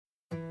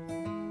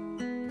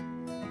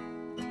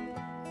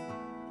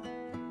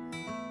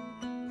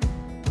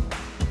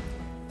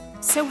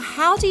So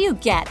how do you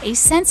get a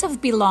sense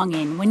of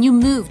belonging when you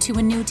move to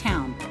a new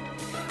town?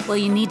 Well,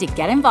 you need to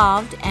get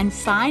involved and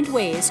find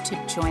ways to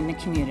join the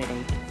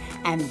community.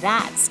 And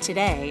that's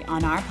today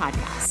on our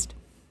podcast.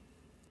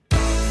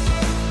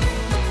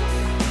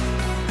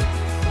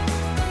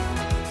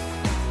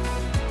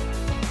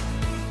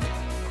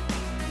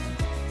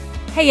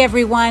 Hey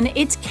everyone,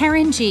 it's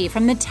Karen G.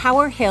 from the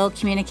Tower Hill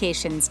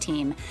Communications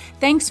team.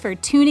 Thanks for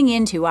tuning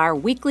in to our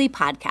weekly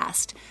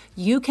podcast.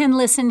 You can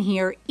listen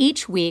here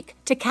each week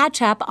to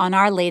catch up on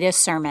our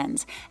latest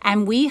sermons,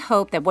 and we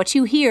hope that what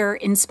you hear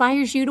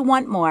inspires you to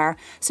want more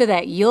so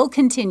that you'll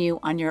continue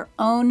on your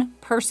own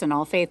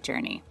personal faith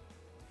journey.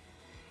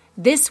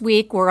 This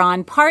week, we're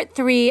on part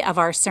 3 of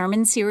our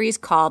sermon series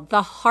called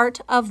The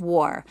Heart of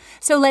War.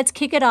 So let's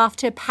kick it off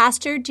to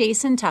Pastor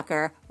Jason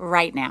Tucker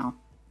right now.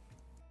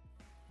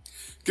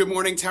 Good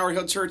morning, Tower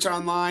Hill Church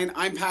Online.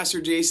 I'm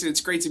Pastor Jason.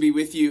 It's great to be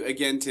with you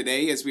again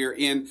today as we are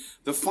in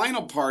the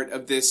final part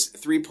of this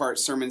 3-part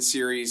sermon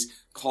series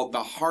called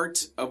The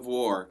Heart of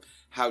War,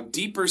 How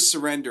Deeper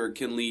Surrender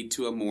Can Lead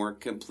to a More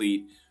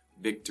Complete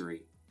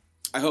Victory.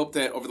 I hope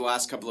that over the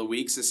last couple of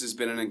weeks, this has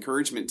been an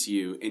encouragement to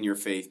you in your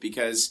faith,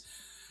 because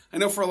I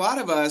know for a lot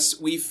of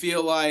us, we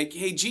feel like,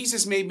 hey,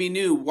 Jesus made me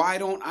new. Why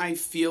don't I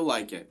feel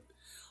like it?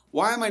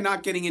 Why am I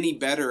not getting any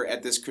better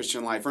at this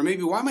Christian life? Or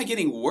maybe why am I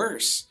getting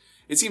worse?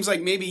 It seems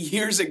like maybe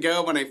years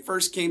ago when I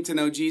first came to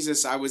know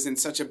Jesus, I was in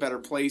such a better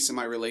place in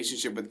my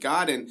relationship with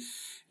God, and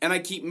I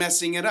keep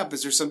messing it up.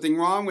 Is there something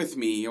wrong with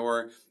me?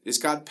 Or is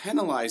God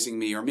penalizing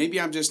me? Or maybe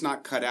I'm just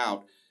not cut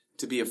out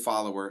to be a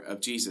follower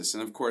of Jesus.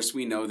 And of course,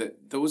 we know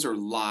that those are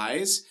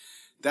lies.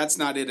 That's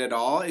not it at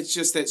all. It's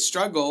just that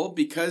struggle,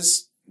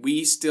 because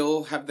we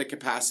still have the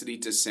capacity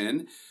to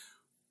sin.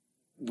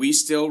 We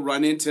still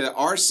run into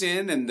our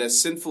sin and the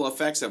sinful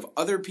effects of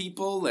other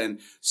people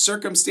and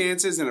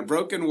circumstances in a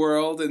broken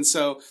world. And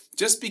so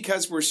just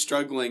because we're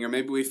struggling, or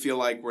maybe we feel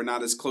like we're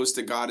not as close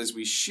to God as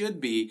we should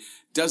be,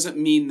 doesn't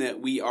mean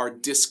that we are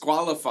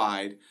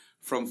disqualified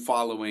from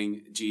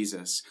following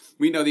Jesus.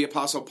 We know the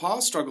Apostle Paul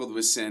struggled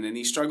with sin, and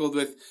he struggled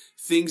with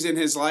things in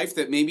his life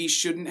that maybe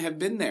shouldn't have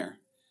been there.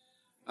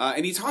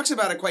 And he talks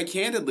about it quite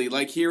candidly,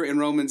 like here in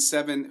Romans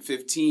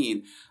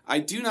 7:15. I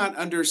do not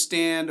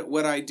understand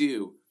what I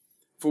do.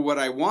 For what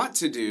I want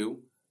to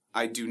do,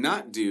 I do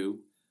not do,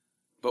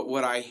 but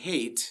what I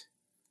hate,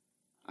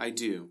 I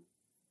do.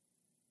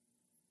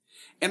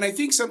 And I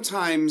think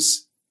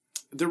sometimes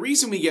the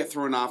reason we get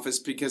thrown off is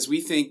because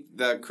we think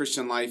the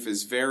Christian life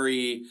is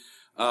very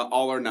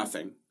all or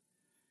nothing.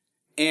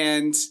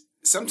 And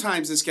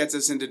sometimes this gets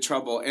us into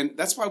trouble. And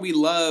that's why we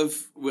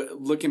love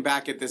looking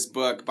back at this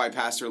book by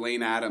Pastor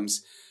Lane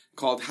Adams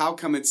called How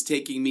Come It's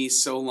Taking Me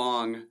So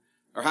Long,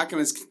 or How Come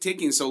It's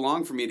Taking So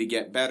Long for Me to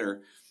Get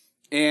Better?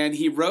 And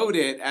he wrote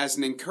it as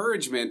an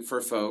encouragement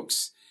for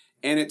folks,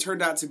 and it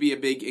turned out to be a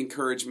big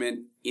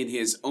encouragement in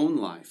his own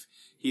life.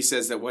 He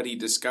says that what he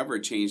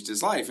discovered changed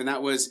his life, and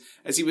that was,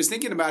 as he was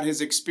thinking about his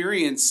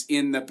experience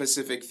in the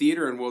Pacific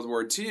Theater in World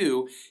War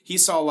II, he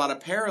saw a lot of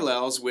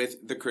parallels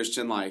with the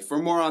Christian life. For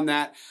more on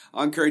that,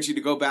 I'll encourage you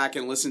to go back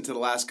and listen to the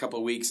last couple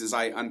of weeks as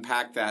I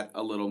unpack that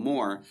a little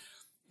more.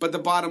 But the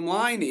bottom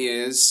line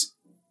is,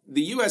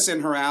 the U.S.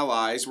 and her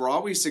allies were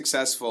always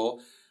successful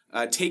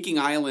taking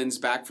islands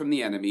back from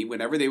the enemy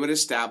whenever they would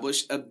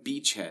establish a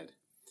beachhead.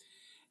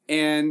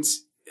 And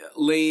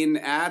Lane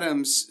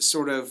Adams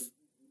sort of,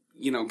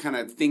 kind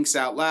of thinks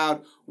out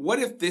loud, what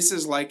if this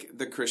is like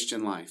the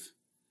Christian life?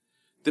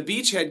 The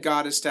beachhead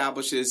God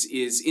establishes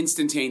is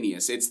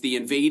instantaneous. It's the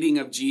invading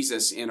of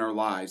Jesus in our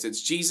lives.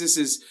 It's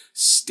Jesus's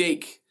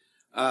stake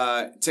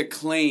to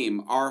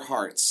claim our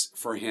hearts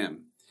for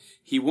him.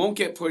 He won't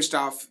get pushed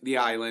off the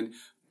island,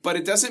 but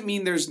it doesn't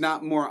mean there's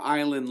not more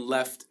island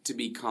left to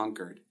be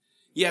conquered.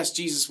 Yes,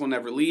 Jesus will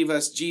never leave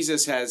us.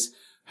 Jesus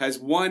has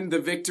won the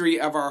victory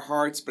of our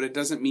hearts, but it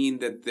doesn't mean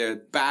that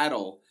the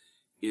battle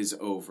is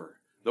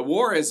over. The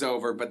war is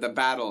over, but the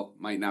battle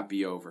might not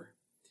be over.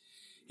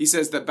 He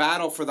says the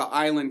battle for the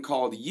island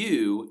called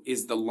you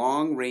is the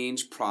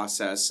long-range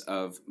process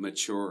of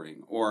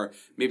maturing, or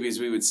maybe as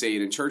we would say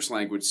it in church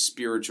language,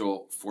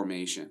 spiritual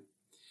formation.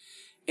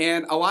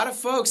 And a lot of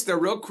folks, they're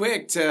real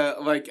quick to,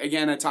 like,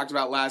 again, I talked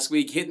about last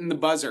week, hitting the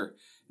buzzer,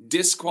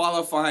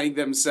 disqualifying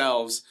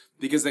themselves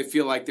because they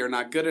feel like they're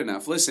not good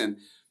enough. Listen,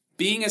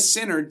 being a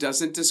sinner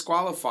doesn't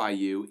disqualify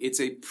you. It's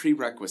a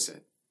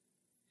prerequisite.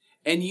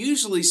 And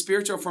usually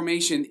spiritual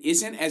formation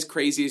isn't as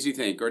crazy as you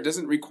think, or it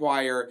doesn't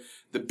require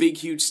the big,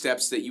 huge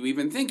steps that you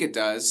even think it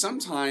does.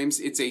 Sometimes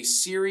it's a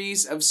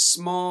series of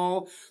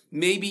small,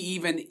 maybe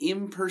even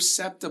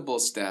imperceptible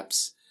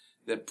steps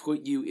that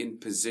put you in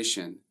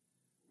position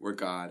where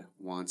God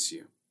wants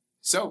you.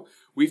 So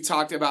we've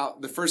talked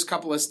about the first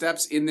couple of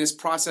steps in this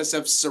process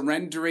of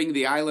surrendering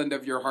the island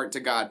of your heart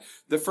to God.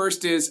 The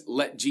first is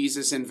let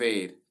Jesus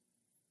invade.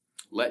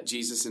 Let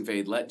Jesus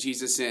invade. Let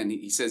Jesus in.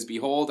 He says,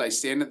 behold, I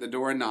stand at the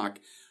door and knock.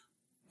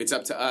 It's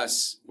up to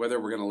us whether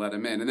we're going to let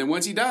him in. And then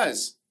once he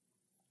does,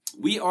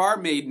 we are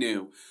made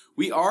new.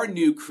 We are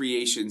new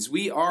creations.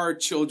 We are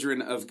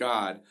children of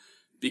God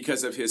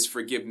because of his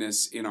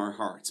forgiveness in our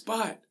hearts.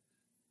 But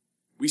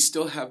we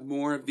still have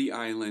more of the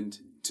island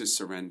to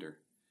surrender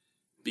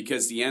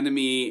because the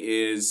enemy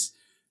is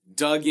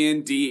dug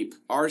in deep.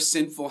 Our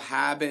sinful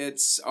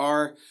habits,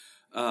 our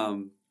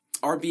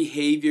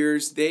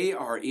behaviors, they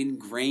are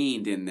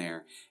ingrained in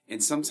there.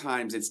 And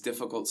sometimes it's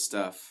difficult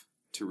stuff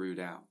to root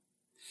out.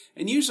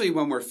 And usually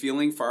when we're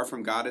feeling far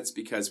from God, it's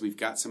because we've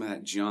got some of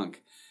that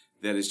junk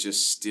that is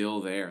just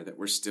still there, that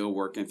we're still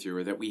working through,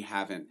 or that we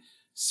haven't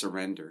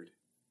surrendered.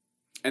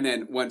 And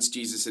then once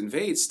Jesus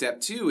invades, step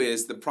 2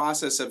 is the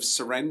process of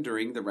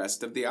surrendering the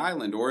rest of the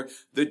island, or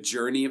the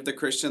journey of the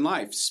Christian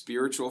life,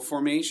 spiritual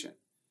formation.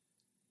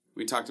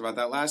 We talked about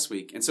that last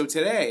week. And so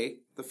today,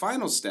 the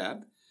final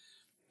step,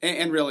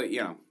 and really,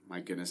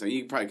 my goodness, you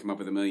can probably come up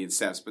with a million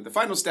steps, but the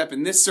final step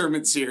in this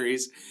sermon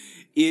series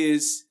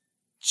is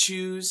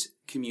choose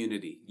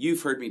community.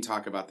 You've heard me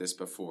talk about this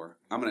before.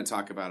 I'm going to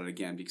talk about it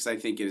again because I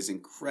think it is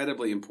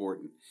incredibly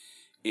important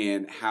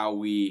in how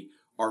we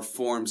are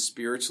formed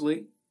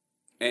spiritually.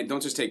 And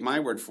don't just take my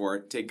word for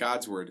it, take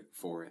God's word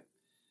for it.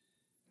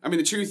 I mean,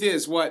 the truth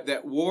is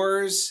that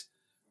wars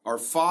are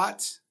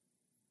fought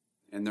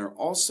and they're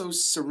also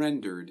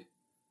surrendered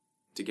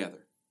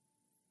together.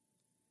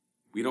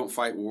 We don't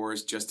fight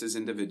wars just as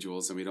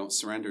individuals, and we don't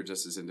surrender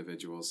just as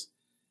individuals.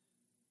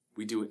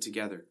 We do it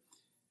together.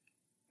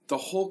 The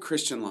whole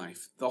Christian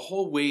life, the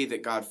whole way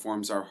that God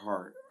forms our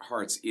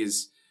hearts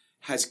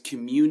has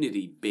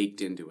community baked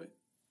into it.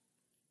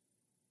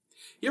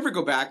 You ever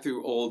go back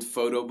through old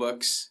photo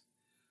books?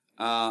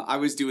 I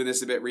was doing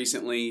this a bit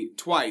recently,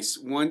 twice.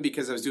 One,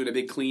 because I was doing a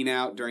big clean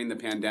out during the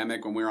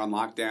pandemic when we were on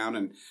lockdown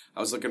and I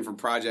was looking for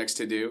projects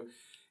to do.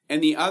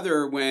 And the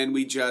other, when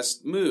we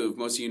just moved.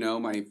 Most of you know,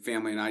 my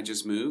family and I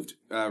just moved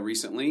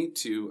recently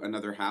to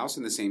another house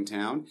in the same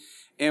town.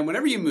 And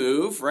whenever you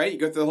move, right, you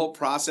go through the whole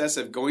process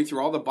of going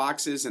through all the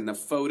boxes and the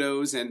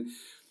photos, and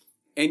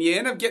you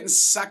end up getting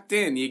sucked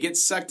in. You get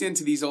sucked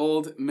into these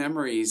old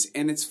memories.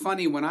 And it's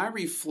funny, when I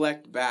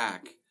reflect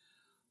back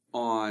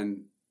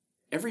on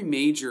every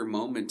major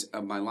moment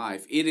of my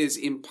life, it is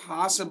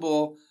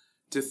impossible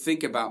to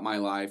think about my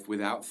life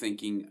without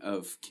thinking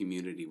of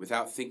community,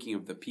 without thinking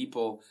of the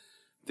people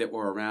that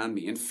were around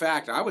me. In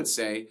fact, I would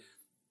say,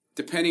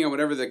 depending on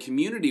whatever the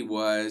community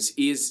was,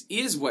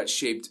 is what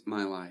shaped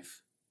my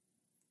life.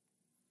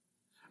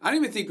 I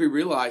don't even think we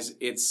realize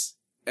it's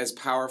as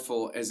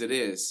powerful as it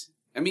is.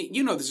 I mean,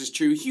 this is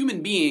true.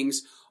 Human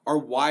beings are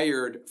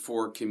wired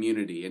for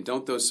community. And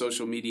don't those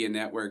social media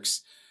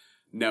networks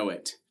know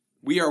it?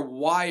 We are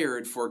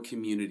wired for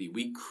community.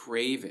 We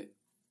crave it.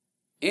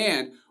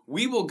 And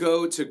we will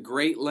go to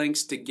great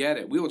lengths to get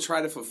it. We will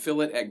try to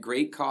fulfill it at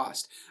great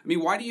cost. I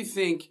mean, why do you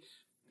think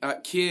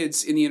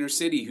kids in the inner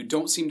city who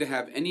don't seem to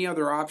have any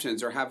other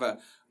options, or have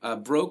a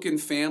broken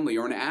family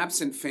or an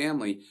absent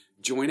family,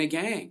 join a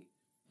gang?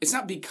 It's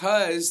not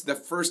because the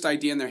first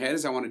idea in their head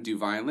is I want to do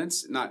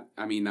violence. Not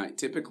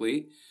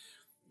typically.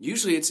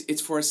 Usually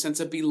it's for a sense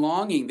of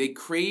belonging. They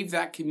crave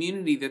that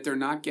community that they're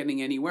not getting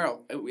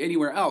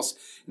anywhere else.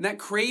 And that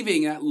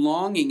craving, that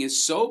longing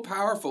is so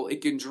powerful,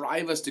 it can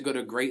drive us to go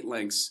to great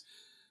lengths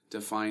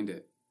to find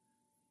it.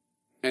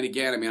 And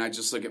again, I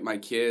just look at my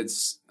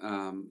kids,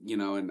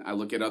 and I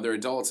look at other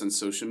adults on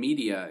social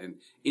media and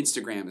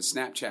Instagram and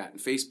Snapchat and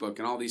Facebook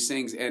and all these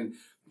things, and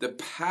the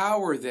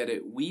power that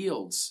it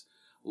wields,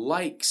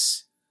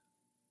 likes,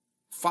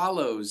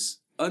 follows,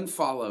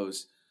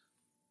 unfollows,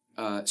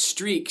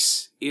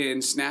 streaks in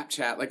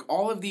Snapchat, like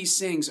all of these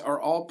things are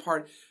all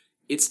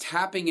it's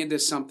tapping into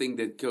something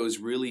that goes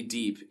really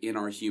deep in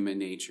our human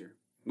nature.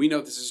 We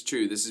know this is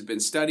true. This has been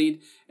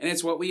studied, and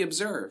it's what we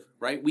observe,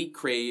 right? We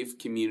crave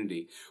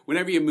community.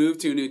 Whenever you move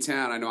to a new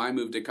town, I know I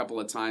moved a couple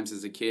of times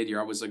as a kid,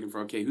 you're always looking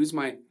for, okay, who's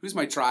my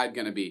tribe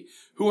going to be?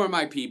 Who are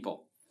my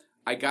people?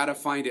 I got to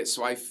find it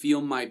so I feel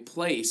my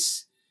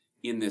place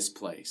in this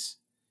place.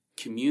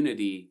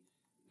 Community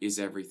is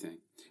everything.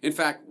 In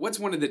fact, what's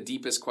one of the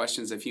deepest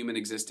questions of human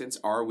existence?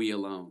 Are we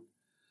alone?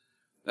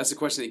 That's the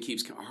question that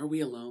keeps coming. Are we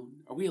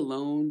alone? Are we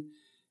alone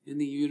in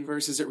the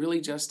universe? Is it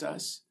really just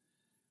us?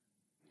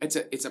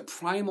 It's a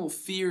primal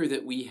fear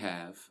that we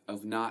have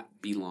of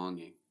not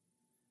belonging.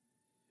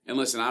 And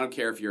listen, I don't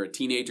care if you're a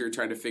teenager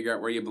trying to figure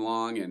out where you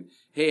belong, and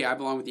hey, I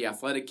belong with the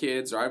athletic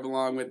kids, or I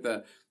belong with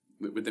the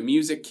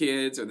music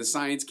kids or the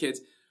science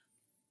kids.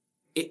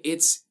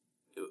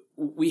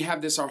 We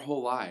have this our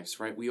whole lives,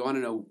 right? We want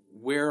to know,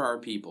 where are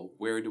people?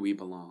 Where do we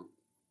belong?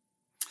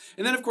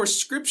 And then, of course,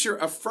 Scripture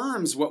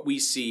affirms what we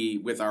see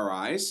with our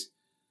eyes.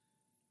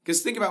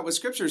 Because think about what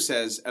Scripture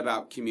says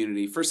about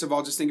community. First of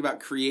all, just think about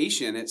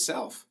creation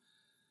itself.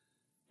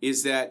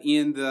 Is that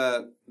in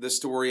the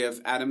story of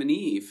Adam and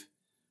Eve,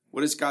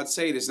 what does God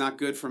say? It is not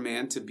good for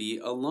man to be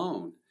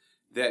alone.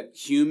 That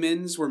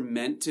humans were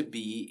meant to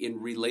be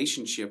in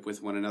relationship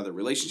with one another.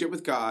 Relationship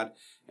with God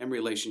and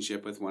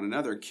relationship with one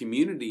another.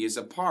 Community is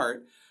a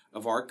part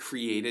of our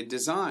created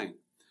design.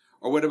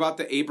 Or what about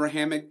the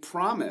Abrahamic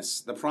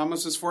promise? The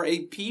promise was for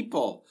a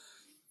people.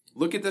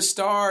 Look at the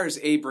stars,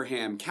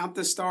 Abraham. Count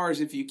the stars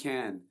if you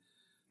can.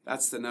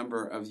 That's the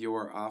number of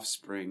your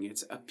offspring.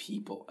 It's a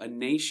people, a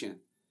nation.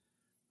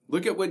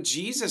 Look at what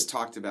Jesus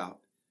talked about.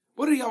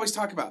 What did he always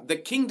talk about? The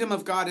kingdom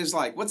of God is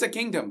like. What's a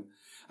kingdom?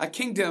 A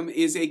kingdom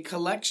is a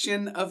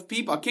collection of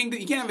people. A kingdom,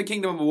 you can't have a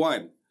kingdom of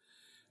one.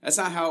 That's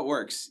not how it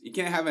works. You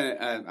can't have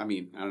I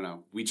don't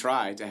know. We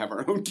try to have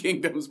our own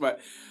kingdoms, but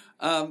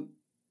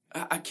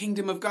a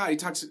kingdom of God.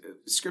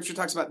 Scripture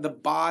talks about the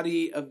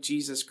body of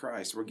Jesus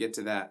Christ. We'll get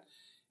to that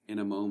in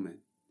a moment.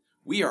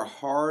 We are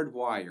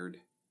hardwired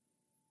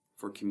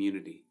for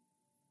community.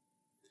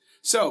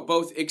 So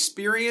both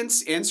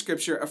experience and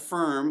Scripture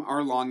affirm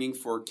our longing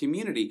for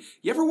community.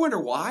 You ever wonder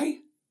why?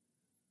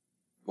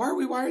 Why are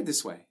we wired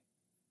this way?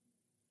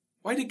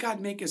 Why did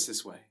God make us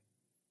this way?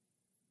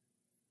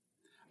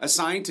 A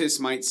scientist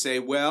might say,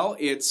 well,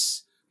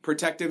 it's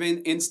protective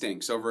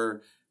instincts.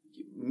 Over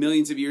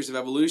millions of years of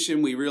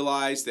evolution, we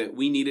realized that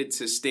we needed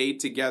to stay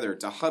together,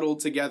 to huddle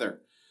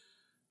together,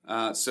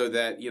 so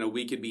that,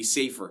 we could be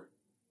safer.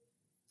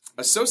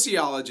 A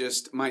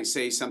sociologist might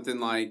say something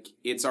like,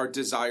 it's our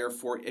desire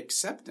for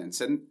acceptance.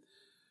 And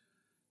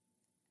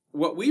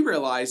what we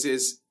realize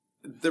is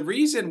the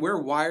reason we're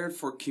wired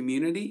for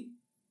community,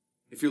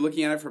 if you're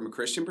looking at it from a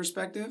Christian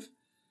perspective,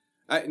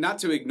 not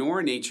to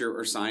ignore nature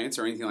or science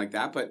or anything like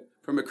that, but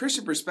from a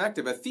Christian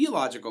perspective, a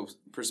theological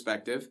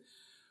perspective,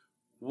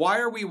 why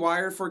are we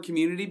wired for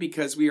community?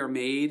 Because we are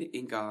made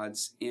in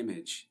God's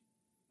image.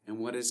 And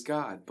what is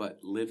God but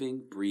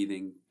living,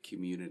 breathing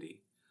community?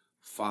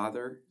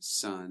 Father,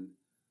 Son,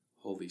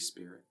 Holy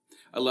Spirit.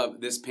 I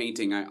love this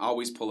painting. I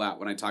always pull out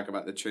when I talk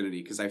about the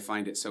Trinity because I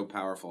find it so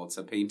powerful. It's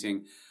a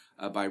painting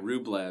by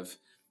Rublev,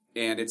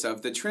 and it's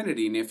of the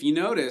Trinity. And if you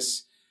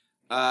notice,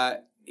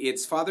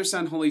 it's Father,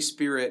 Son, Holy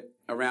Spirit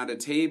around a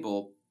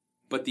table,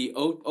 but the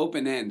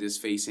open end is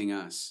facing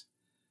us.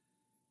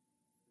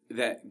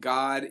 That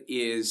God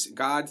is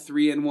God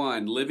 3 in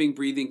 1, living,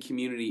 breathing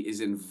community is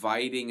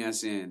inviting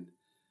us in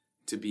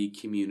to be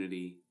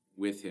community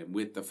with him,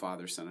 with the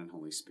Father, Son, and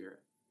Holy Spirit.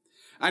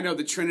 I know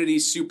the Trinity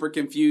is super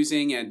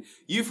confusing, and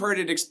you've heard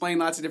it explained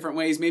lots of different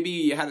ways. Maybe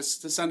you had a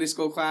Sunday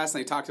school class and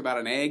they talked about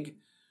an egg,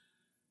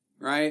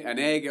 right? An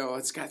egg,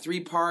 it's got 3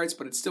 parts,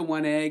 but it's still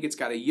one egg. It's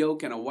got a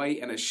yolk and a white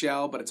and a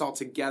shell, but it's all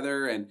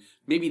together. And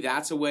maybe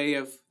that's a way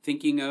of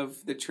thinking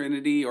of the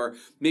Trinity. Or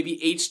maybe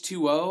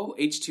H2O.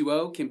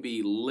 H2O can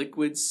be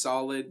liquid,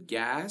 solid,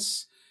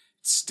 gas.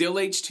 Still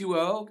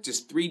H2O,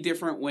 just 3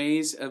 different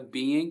ways of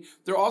being.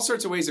 There are all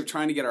sorts of ways of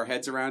trying to get our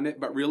heads around it,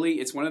 but really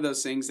it's one of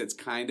those things that's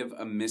kind of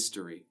a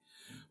mystery.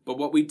 But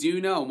what we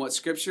do know, and what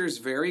Scripture is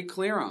very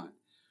clear on,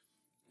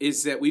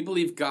 is that we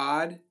believe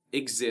God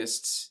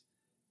exists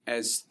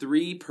as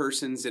 3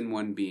 persons in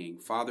one being,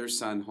 Father,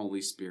 Son,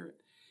 Holy Spirit.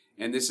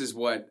 And this is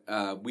what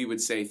we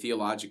would say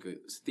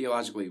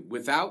theologically,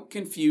 without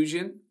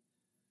confusion,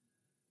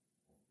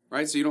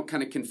 right? So you don't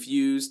kind of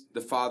confuse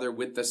the Father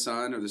with the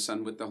Son or the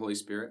Son with the Holy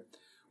Spirit.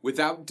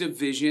 Without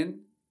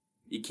division,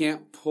 you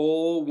can't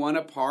pull one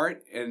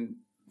apart and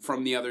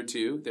from the other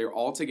two. They're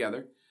all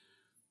together.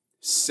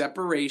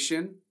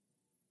 Separation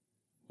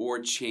or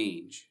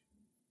change.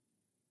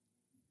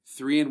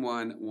 3 in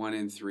 1, 1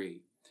 in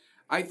 3.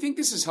 I think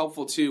this is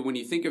helpful too when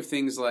you think of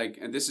things like,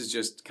 and this is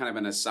just kind of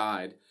an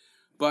aside,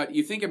 but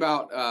you think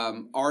about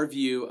our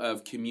view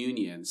of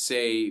communion,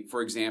 say,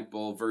 for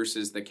example,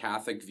 versus the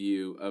Catholic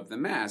view of the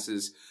Mass.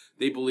 Is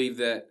they believe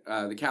that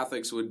the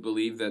Catholics would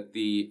believe that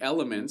the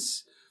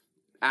elements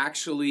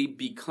actually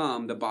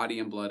become the body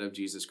and blood of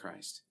Jesus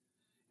Christ.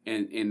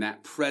 And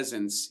that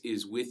presence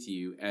is with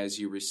you as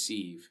you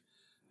receive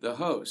the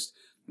host.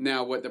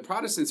 Now, what the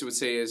Protestants would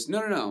say is,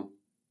 no.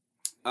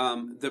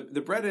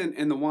 The bread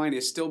and the wine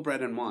is still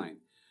bread and wine.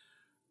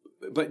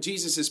 But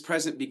Jesus is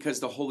present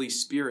because the Holy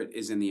Spirit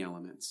is in the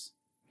elements.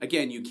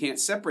 Again, you can't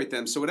separate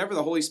them. So whatever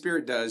the Holy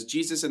Spirit does,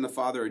 Jesus and the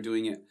Father are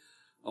doing it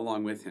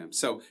along with him.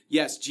 So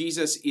yes,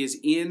 Jesus is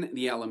in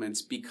the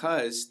elements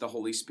because the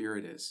Holy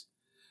Spirit is.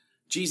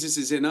 Jesus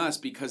is in us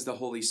because the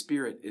Holy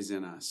Spirit is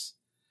in us.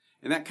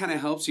 And that kind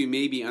of helps you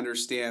maybe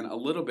understand a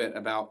little bit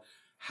about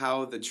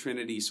how the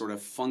Trinity sort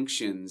of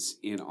functions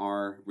in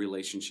our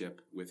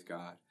relationship with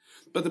God.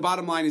 But the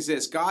bottom line is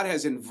this: God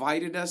has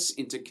invited us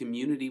into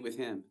community with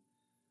him.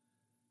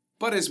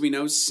 But as we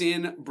know,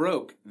 sin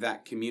broke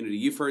that community.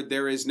 You've heard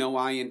there is no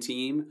I in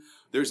team.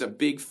 There's a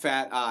big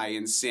fat I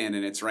in sin,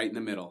 and it's right in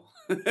the middle,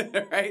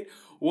 right?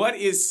 What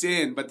is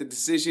sin but the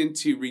decision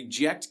to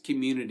reject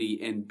community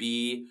and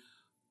be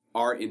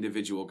our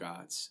individual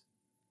gods?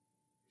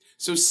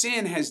 So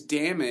sin has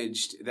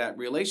damaged that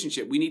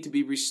relationship. We need to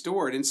be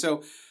restored. And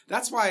so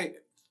that's why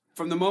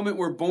from the moment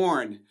we're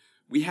born,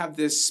 we have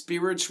this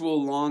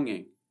spiritual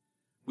longing.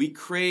 We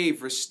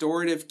crave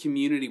restorative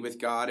community with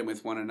God and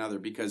with one another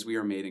because we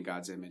are made in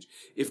God's image.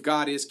 If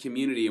God is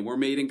community and we're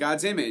made in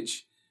God's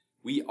image,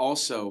 we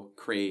also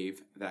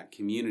crave that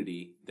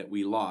community that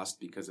we lost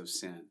because of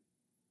sin.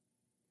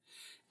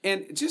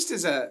 And just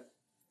as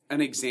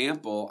an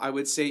example, I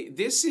would say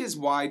this is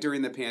why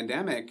during the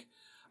pandemic,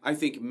 I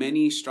think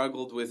many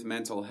struggled with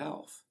mental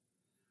health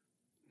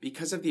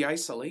because of the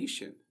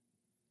isolation,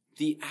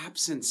 the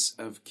absence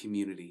of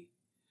community.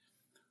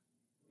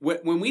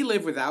 When we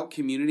live without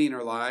community in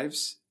our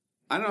lives,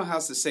 I don't know how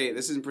else to say it.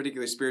 This isn't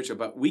particularly spiritual,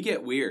 but we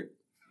get weird.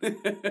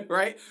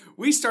 right?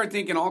 We start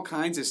thinking all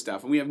kinds of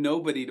stuff, and we have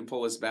nobody to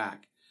pull us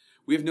back.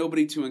 We have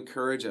nobody to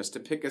encourage us, to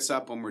pick us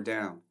up when we're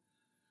down.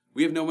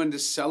 We have no one to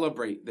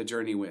celebrate the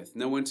journey with,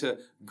 no one to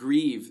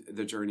grieve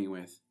the journey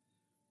with.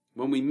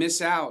 When we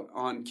miss out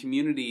on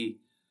community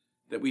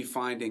that we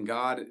find in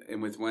God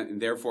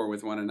and therefore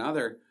with one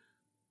another,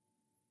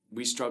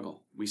 we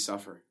struggle, we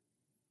suffer.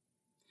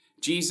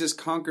 Jesus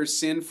conquers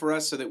sin for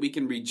us so that we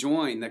can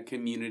rejoin the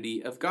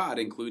community of God,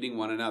 including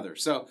one another.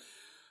 So,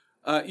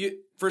 1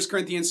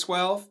 Corinthians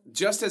 12,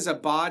 just as a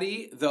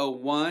body, though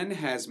one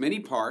has many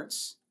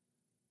parts,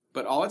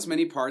 but all its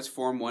many parts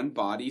form one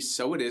body,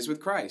 so it is with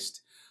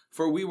Christ.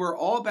 For we were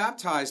all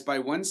baptized by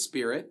one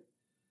Spirit,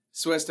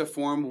 so as to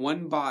form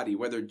one body,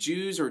 whether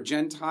Jews or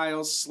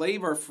Gentiles,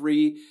 slave or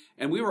free,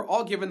 and we were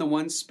all given the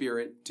one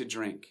Spirit to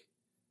drink.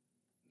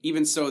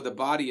 Even so, the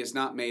body is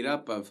not made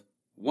up of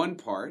one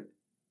part,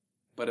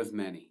 but of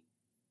many.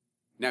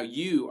 Now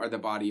you are the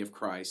body of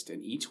Christ,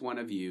 and each one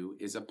of you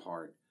is a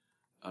part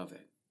of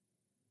it.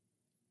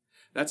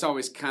 That's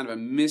always kind of a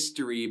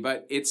mystery,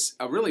 but it's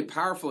a really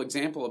powerful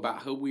example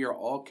about how we are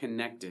all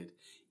connected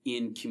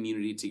in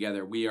community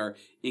together. We are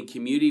in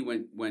community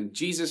when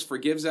Jesus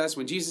forgives us,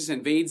 when Jesus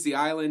invades the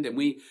island and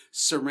we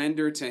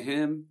surrender to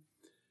him.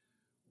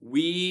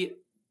 We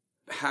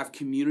have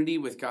community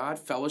with God,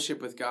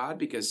 fellowship with God,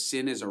 because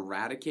sin is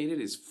eradicated,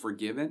 is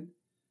forgiven.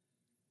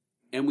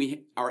 And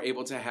we are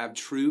able to have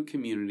true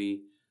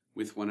community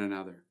with one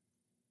another.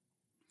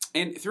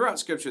 And throughout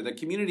Scripture, the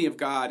community of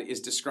God is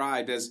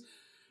described as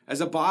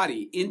a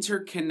body,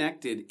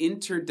 interconnected,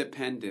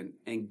 interdependent,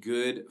 and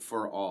good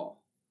for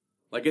all.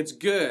 Like, it's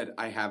good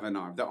I have an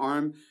arm. The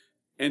arm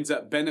ends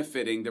up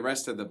benefiting the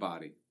rest of the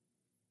body,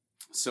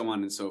 so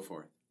on and so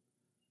forth.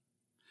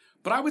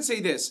 But I would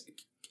say this,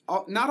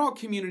 not all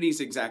community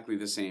is exactly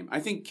the same. I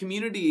think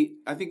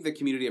the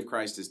community of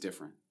Christ is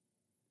different.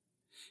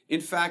 In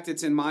fact,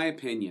 it's in my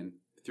opinion,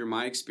 through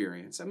my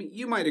experience, I mean,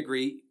 you might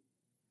agree,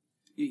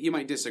 you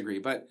might disagree,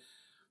 but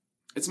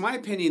it's my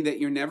opinion that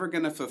you're never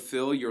going to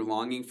fulfill your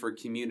longing for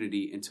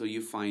community until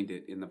you find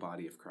it in the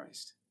body of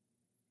Christ.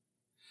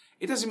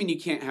 It doesn't mean you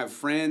can't have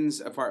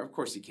friends apart. Of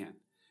course you can.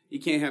 You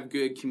can't have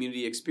good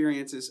community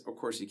experiences. Of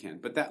course you can.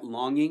 But that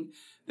longing,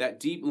 that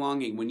deep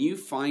longing, when you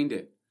find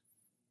it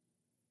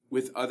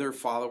with other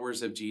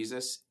followers of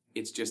Jesus,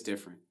 it's just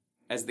different.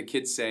 As the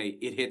kids say,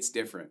 it hits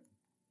different.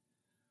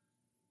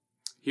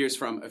 Here's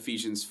from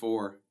Ephesians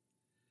 4.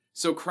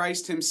 So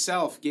Christ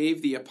himself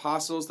gave the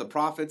apostles, the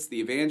prophets, the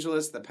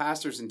evangelists, the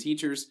pastors and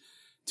teachers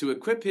to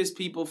equip his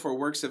people for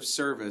works of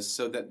service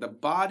so that the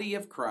body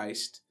of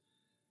Christ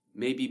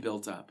may be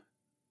built up,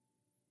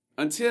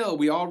 until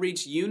we all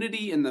reach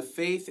unity in the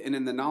faith and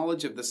in the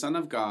knowledge of the Son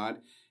of God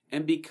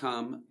and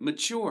become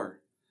mature,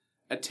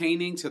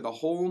 attaining to the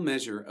whole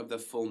measure of the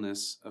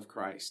fullness of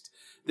Christ.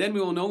 Then we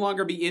will no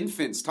longer be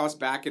infants tossed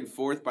back and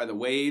forth by the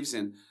waves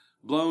and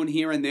blown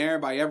here and there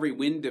by every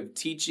wind of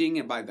teaching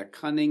and by the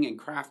cunning and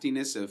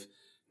craftiness of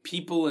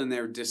people and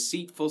their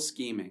deceitful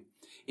scheming.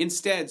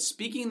 Instead,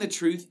 speaking the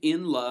truth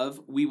in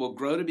love, we will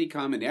grow to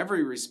become in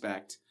every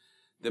respect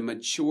the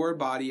mature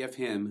body of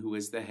him who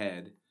is the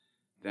head,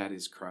 that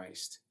is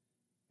Christ.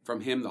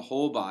 From him the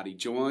whole body,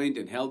 joined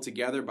and held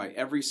together by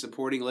every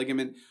supporting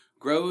ligament,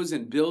 grows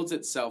and builds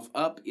itself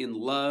up in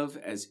love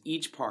as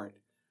each part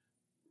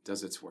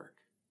does its work.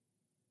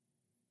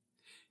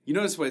 You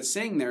notice what it's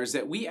saying there is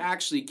that we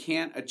actually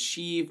can't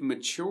achieve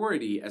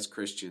maturity as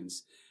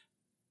Christians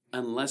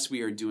unless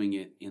we are doing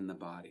it in the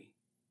body.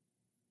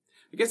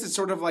 I guess it's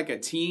sort of like a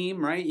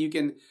team, right? You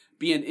can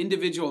be an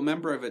individual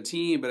member of a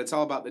team, but it's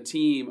all about the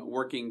team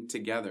working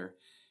together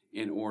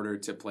in order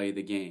to play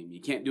the game.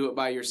 You can't do it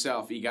by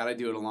yourself. You got to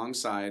do it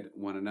alongside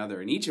one another.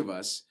 And each of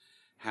us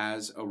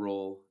has a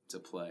role to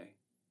play.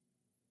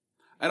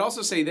 I'd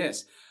also say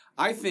this.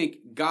 I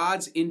think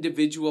God's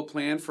individual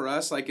plan for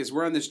us, like as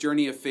we're on this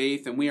journey of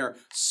faith and we are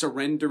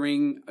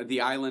surrendering the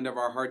island of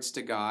our hearts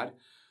to God,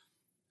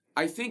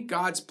 I think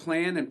God's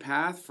plan and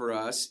path for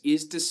us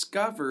is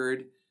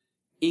discovered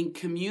in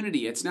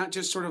community. It's not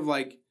just sort of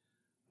like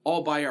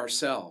all by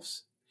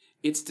ourselves.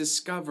 It's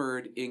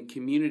discovered in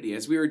community.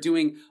 As we are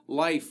doing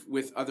life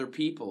with other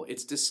people,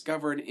 it's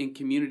discovered in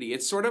community.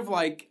 It's sort of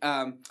like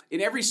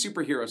in every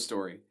superhero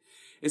story,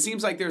 it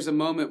seems like there's a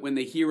moment when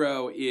the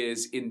hero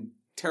is in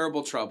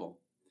terrible trouble.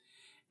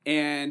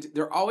 And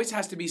there always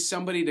has to be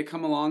somebody to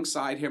come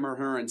alongside him or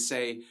her and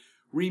say,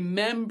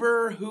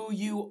 remember who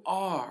you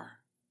are.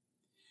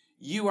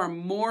 You are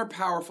more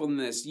powerful than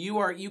this.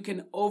 You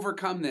can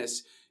overcome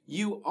this.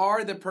 You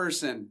are the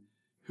person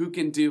who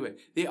can do it.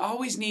 They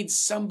always need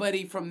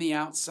somebody from the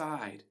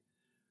outside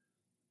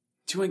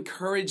to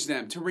encourage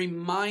them, to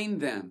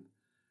remind them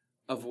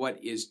of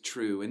what is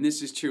true. And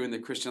this is true in the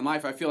Christian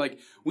life. I feel like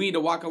we need to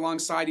walk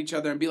alongside each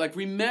other and be like,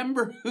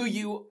 remember who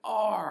you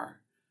are.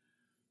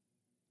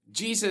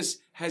 Jesus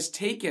has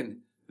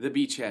taken the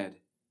beachhead.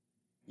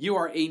 You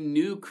are a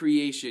new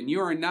creation.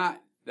 You are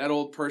not that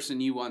old person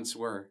you once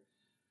were.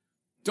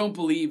 Don't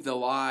believe the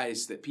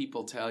lies that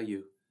people tell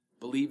you.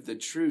 Believe the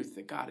truth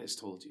that God has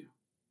told you.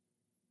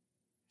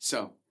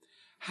 So,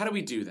 how do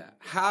we do that?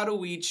 How do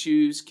we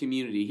choose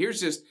community?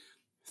 Here's just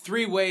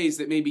 3 ways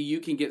that maybe you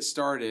can get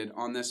started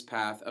on this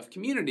path of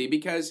community,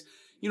 because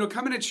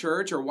coming to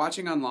church or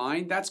watching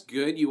online, that's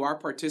good. You are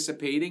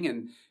participating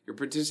and you're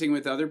participating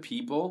with other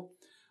people,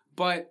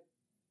 but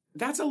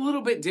that's a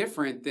little bit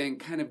different than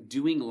kind of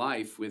doing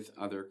life with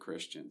other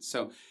Christians.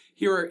 So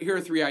here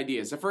are 3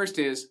 ideas. The first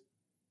is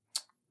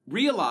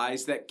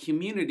realize that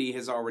community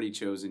has already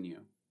chosen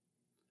you,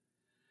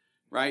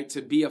 right?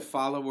 To be a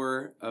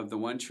follower of the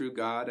one true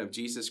God, of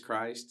Jesus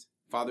Christ,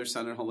 Father,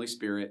 Son, and Holy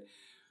Spirit.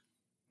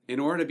 In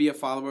order to be a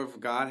follower of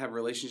God, have a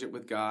relationship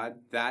with God,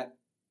 that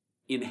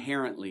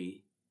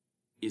inherently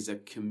is a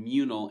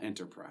communal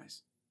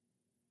enterprise.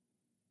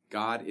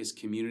 God is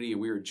community,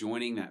 and we are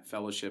joining that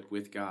fellowship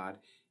with God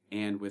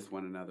and with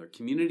one another.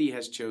 Community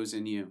has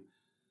chosen you.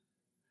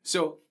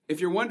 So if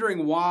you're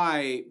wondering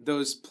why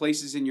those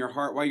places in your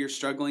heart, why you're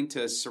struggling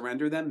to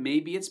surrender them,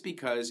 maybe it's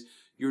because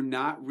you're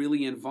not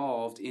really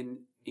involved in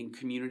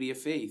community of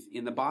faith,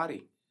 in the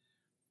body.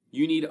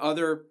 You need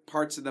other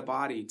parts of the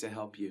body to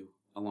help you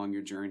along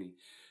your journey.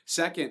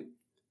 Second,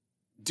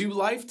 do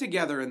life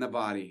together in the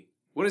body.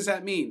 What does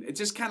that mean? It's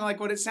just kind of like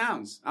what it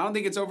sounds. I don't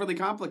think it's overly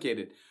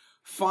complicated.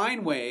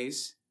 Find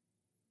ways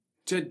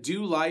to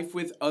do life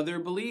with other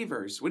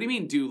believers. What do you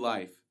mean, do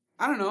life?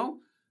 I don't know.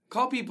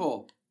 Call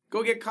people.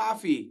 Go get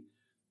coffee.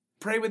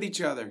 Pray with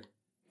each other.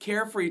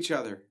 Care for each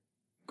other.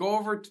 Go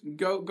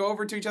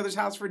over to each other's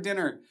house for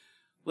dinner.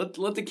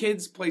 Let the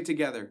kids play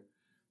together.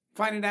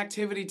 Find an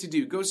activity to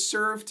do. Go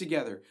serve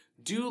together.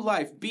 Do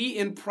life. Be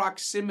in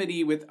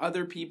proximity with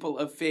other people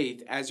of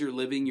faith as you're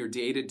living your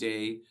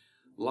day-to-day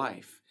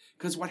life.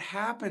 Because what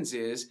happens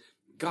is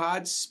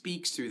God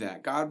speaks through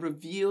that. God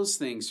reveals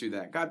things through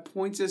that. God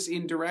points us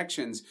in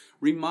directions,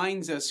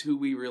 reminds us who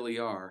we really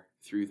are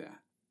through that.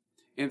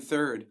 And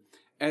third,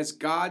 as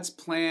God's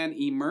plan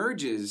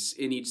emerges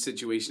in each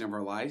situation of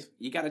our life,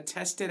 you got to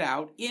test it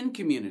out in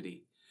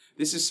community.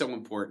 This is so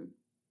important.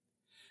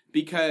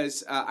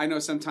 Because I know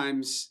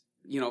sometimes,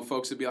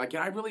 folks would be like,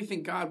 yeah, I really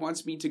think God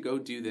wants me to go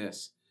do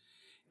this.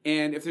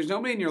 And if there's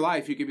nobody in your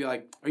life, you could be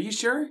like, are you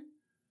sure?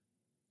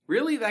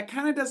 Really? That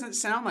kind of doesn't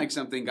sound like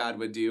something God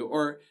would do.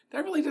 Or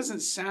that really doesn't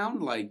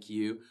sound like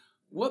you.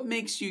 What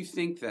makes you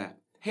think that?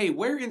 Hey,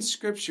 where in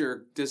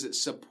Scripture does it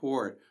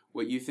support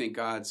what you think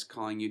God's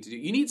calling you to do?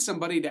 You need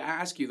somebody to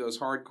ask you those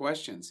hard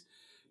questions.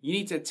 You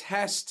need to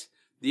test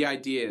the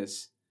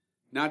ideas,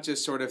 not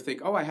just sort of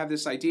think, oh, I have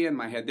this idea in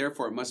my head,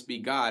 therefore it must be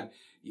God.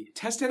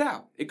 Test it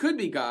out. It could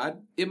be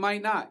God. It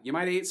might not. You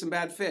might have ate some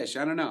bad fish.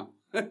 I don't know.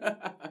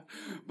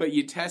 But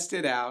you test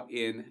it out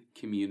in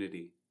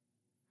community.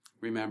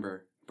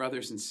 Remember,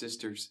 brothers and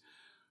sisters,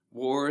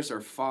 wars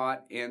are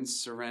fought and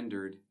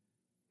surrendered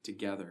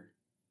together.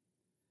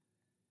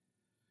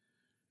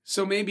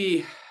 So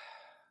maybe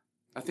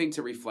a thing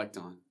to reflect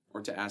on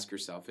or to ask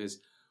yourself is,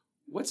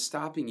 what's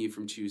stopping you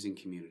from choosing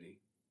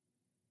community?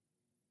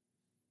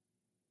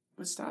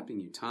 What's stopping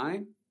you?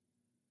 Time?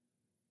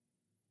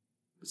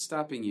 What's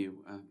stopping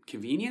you?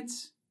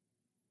 Convenience?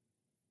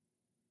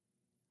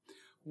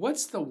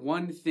 What's the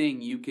one thing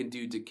you can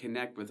do to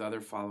connect with other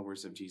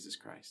followers of Jesus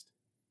Christ?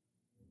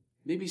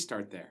 Maybe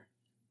start there.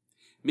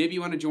 Maybe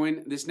you want to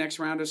join this next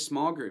round of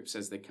small groups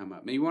as they come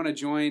up. Maybe you want to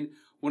join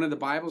one of the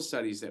Bible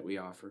studies that we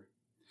offer.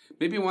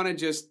 Maybe you want to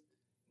just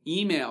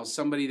email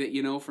somebody that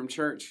you know from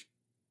church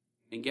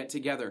and get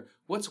together.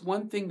 What's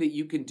one thing that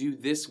you can do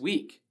this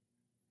week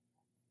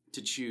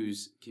to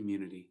choose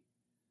community?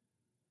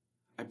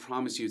 I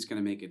promise you it's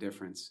going to make a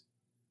difference.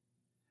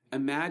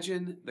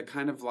 Imagine the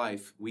kind of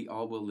life we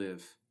all will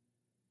live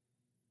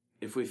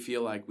if we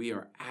feel like we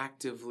are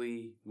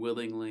actively,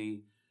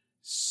 willingly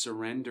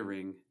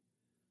surrendering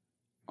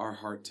our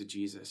heart to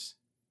Jesus.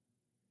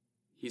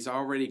 He's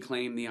already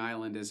claimed the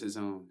island as his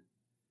own.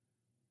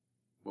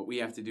 What we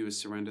have to do is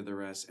surrender the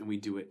rest, and we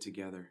do it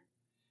together.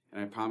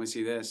 And I promise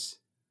you this,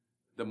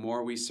 the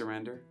more we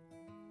surrender,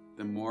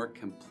 the more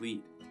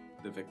complete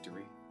the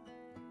victory.